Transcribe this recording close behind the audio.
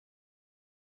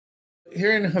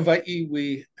Here in Hawaii,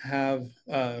 we have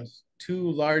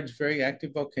two large, very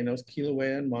active volcanoes,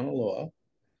 Kilauea and Mauna Loa.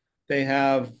 They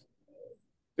have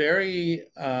very,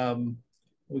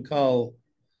 we call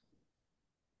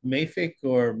mafic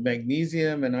or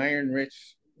magnesium and iron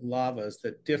rich lavas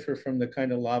that differ from the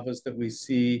kind of lavas that we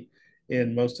see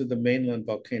in most of the mainland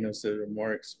volcanoes that are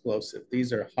more explosive.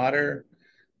 These are hotter,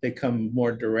 they come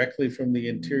more directly from the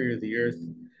interior of the earth.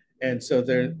 And so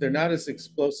they're not as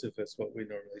explosive as what we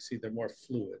normally see. They're more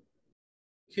fluid.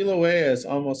 Kilauea is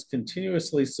almost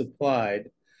continuously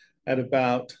supplied at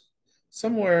about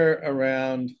somewhere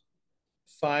around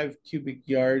 5 cubic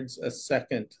yards a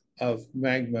second of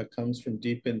magma comes from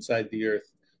deep inside the earth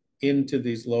into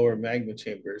these lower magma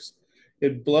chambers.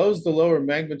 It blows the lower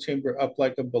magma chamber up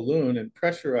like a balloon and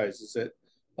pressurizes it,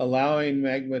 allowing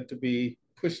magma to be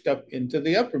pushed up into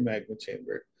the upper magma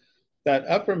chamber. That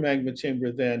upper magma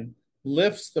chamber then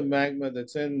lifts the magma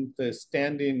that's in the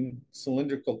standing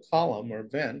cylindrical column or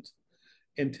vent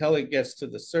until it gets to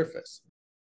the surface.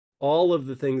 All of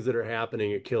the things that are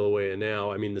happening at Kilauea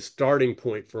now, I mean, the starting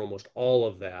point for almost all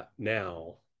of that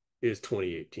now is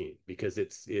 2018 because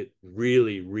it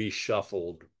really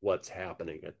reshuffled what's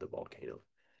happening at the volcano.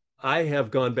 I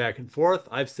have gone back and forth.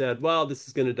 I've said, well, this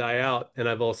is going to die out. And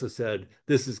I've also said,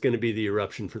 this is going to be the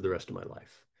eruption for the rest of my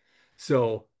life.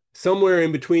 So somewhere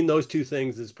in between those two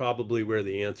things is probably where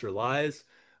the answer lies.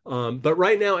 But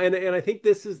right now, and I think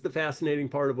this is the fascinating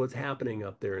part of what's happening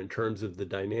up there in terms of the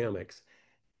dynamics.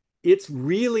 It's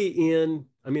really in,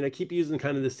 I mean, I keep using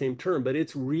kind of the same term, but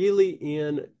it's really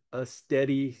in a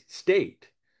steady state.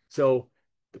 So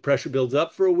the pressure builds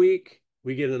up for a week,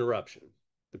 we get an eruption.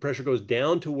 The pressure goes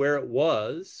down to where it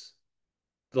was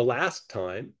the last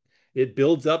time, it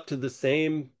builds up to the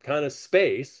same kind of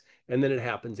space, and then it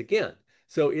happens again.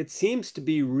 So it seems to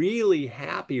be really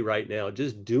happy right now,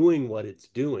 just doing what it's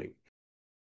doing.